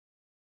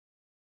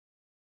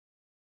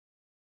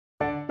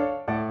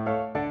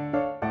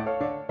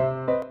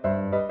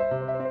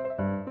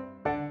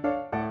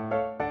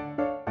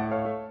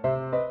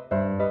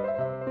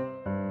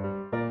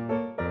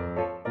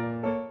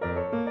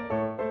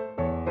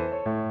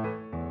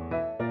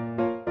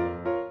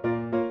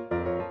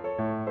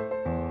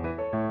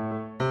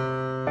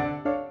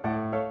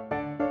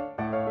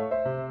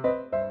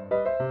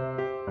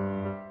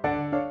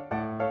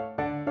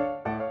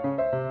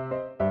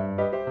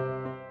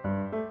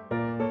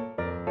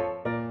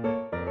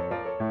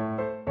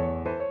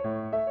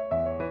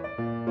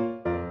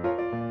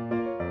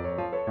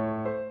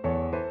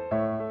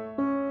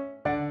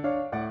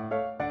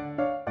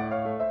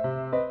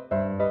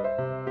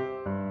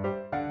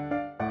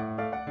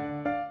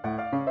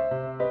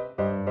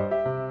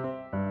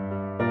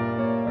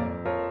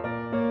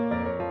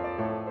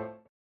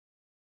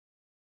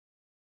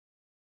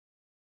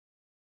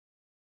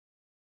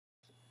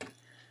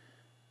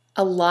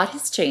A lot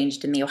has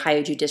changed in the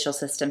Ohio judicial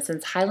system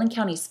since Highland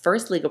County's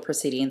first legal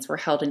proceedings were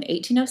held in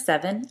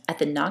 1807 at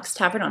the Knox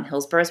Tavern on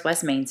Hillsborough's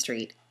West Main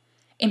Street.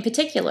 In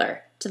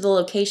particular, to the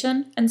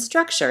location and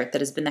structure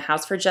that has been the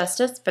house for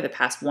justice for the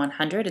past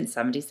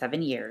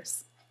 177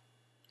 years.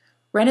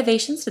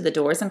 Renovations to the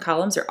doors and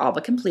columns are all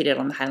but completed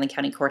on the Highland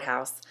County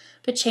Courthouse,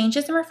 but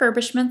changes and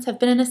refurbishments have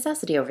been a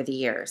necessity over the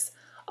years,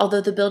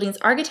 although the building's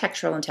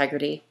architectural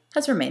integrity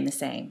has remained the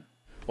same.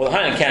 Well, the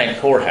Highland County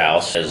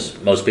Courthouse, as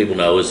most people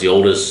know, is the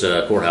oldest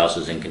courthouse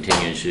in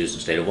continuous use in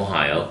the state of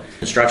Ohio.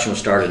 Construction was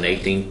started in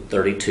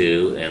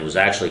 1832 and was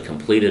actually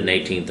completed in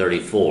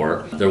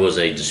 1834. There was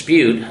a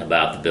dispute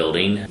about the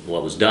building,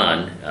 what was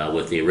done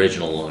with the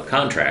original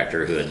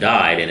contractor who had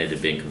died, and it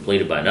had been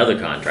completed by another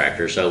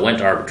contractor, so it went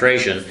to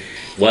arbitration.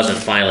 Wasn't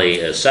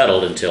finally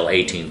settled until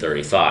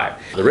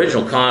 1835. The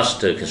original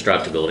cost to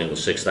construct the building was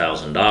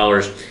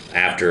 $6,000.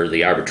 After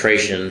the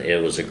arbitration,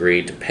 it was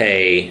agreed to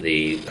pay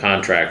the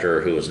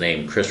contractor, who was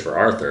named Christopher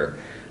Arthur,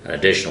 an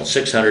additional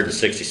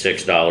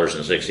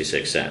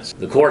 $666.66.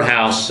 The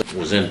courthouse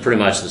was in pretty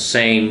much the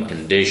same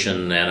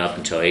condition then up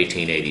until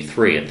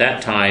 1883. At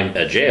that time,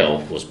 a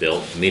jail was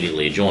built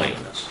immediately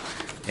adjoining this,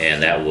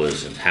 and that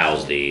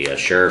housed the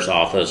sheriff's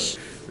office.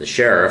 The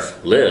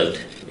sheriff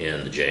lived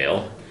in the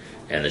jail,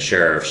 and the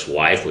sheriff's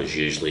wife was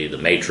usually the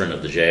matron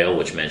of the jail,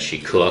 which meant she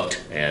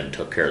cooked and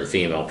took care of the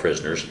female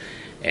prisoners.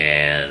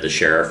 And the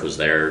sheriff was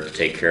there to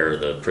take care of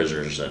the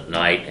prisoners at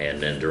night,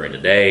 and then during the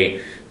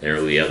day, there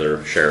were the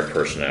other sheriff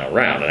personnel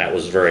around. And that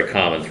was very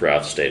common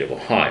throughout the state of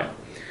Ohio.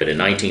 But in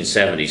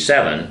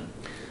 1977,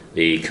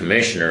 the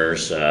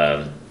commissioners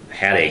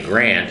had a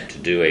grant to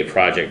do a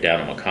project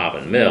down at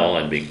McCoppin Mill,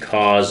 and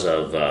because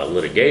of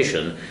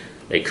litigation,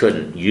 they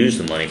couldn't use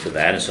the money for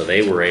that, and so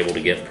they were able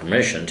to get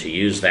permission to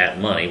use that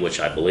money, which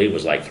I believe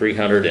was like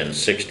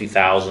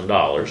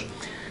 $360,000,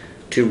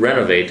 to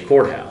renovate the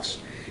courthouse.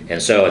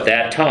 And so at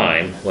that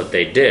time, what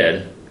they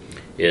did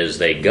is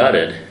they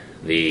gutted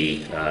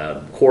the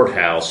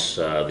courthouse,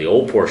 the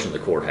old portion of the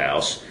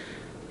courthouse,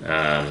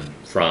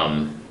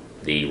 from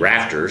the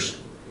rafters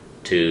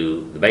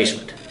to the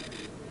basement,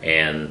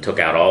 and took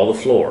out all the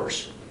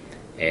floors.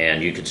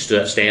 And you could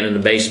stand in the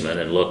basement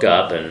and look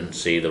up and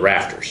see the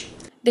rafters.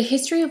 The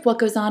history of what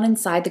goes on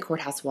inside the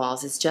courthouse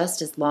walls is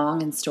just as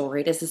long and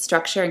storied as the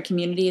structure and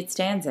community it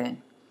stands in.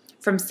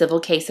 From civil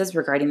cases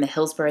regarding the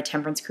Hillsborough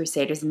Temperance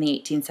Crusaders in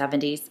the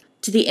 1870s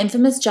to the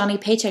infamous Johnny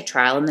Paycheck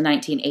trial in the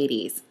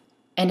 1980s,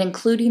 and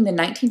including the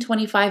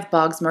 1925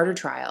 Boggs murder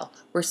trial,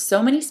 where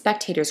so many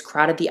spectators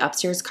crowded the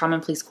upstairs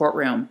Common Pleas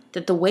courtroom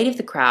that the weight of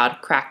the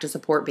crowd cracked a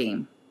support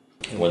beam.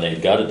 When they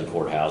gutted the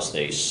courthouse,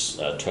 they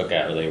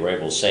they were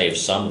able to save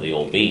some of the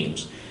old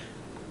beams.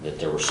 That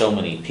there were so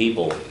many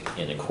people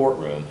in the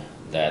courtroom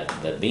that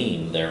the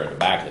beam there in the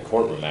back of the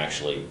courtroom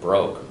actually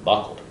broke and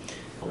buckled.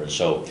 And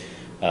so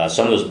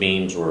some of those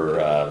beams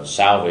were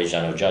salvaged.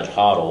 I know Judge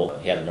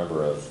Hoddle, he had a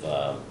number of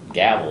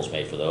gavels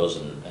made for those,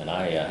 and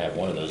I have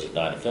one of those that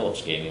Dinah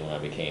Phillips gave me when I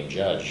became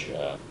judge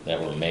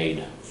that were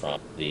made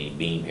from the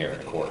beam here in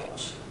the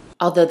courthouse.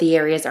 Although the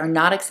areas are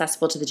not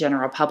accessible to the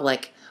general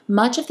public,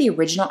 much of the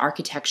original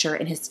architecture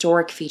and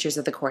historic features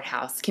of the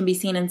courthouse can be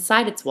seen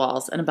inside its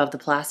walls and above the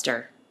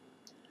plaster.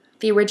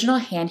 The original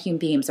hand-hewn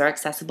beams are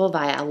accessible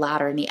via a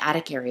ladder in the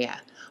attic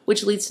area,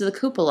 which leads to the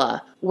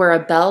cupola, where a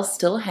bell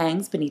still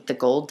hangs beneath the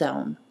gold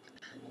dome.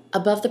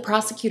 Above the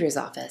prosecutor's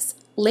office,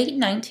 late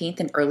 19th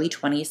and early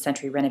 20th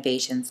century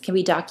renovations can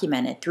be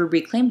documented through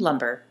reclaimed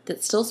lumber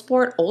that still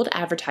sport old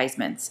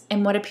advertisements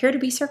and what appear to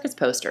be circus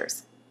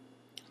posters.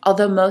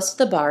 Although most of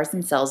the bars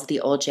and cells of the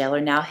old jail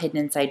are now hidden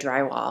inside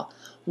drywall,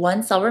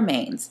 one cell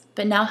remains,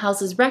 but now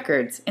houses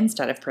records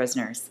instead of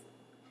prisoners.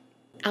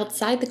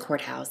 Outside the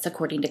courthouse,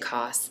 according to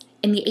Koss,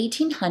 in the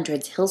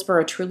 1800s,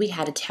 Hillsborough truly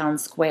had a town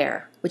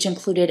square, which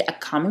included a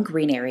common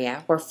green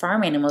area where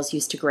farm animals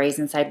used to graze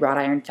inside wrought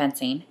iron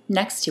fencing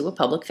next to a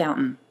public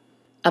fountain.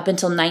 Up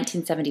until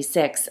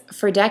 1976,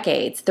 for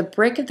decades, the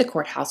brick of the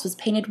courthouse was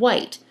painted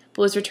white,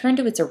 but was returned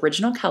to its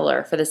original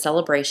color for the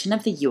celebration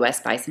of the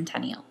U.S.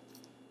 Bicentennial.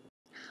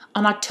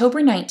 On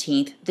October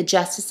 19th, the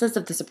Justices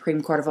of the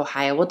Supreme Court of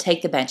Ohio will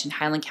take the bench in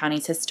Highland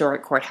County's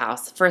historic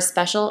courthouse for a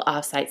special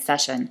off-site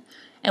session,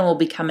 and will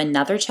become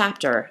another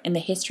chapter in the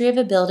history of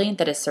a building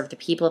that has served the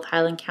people of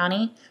Highland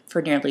County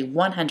for nearly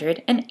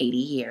 180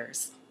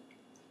 years.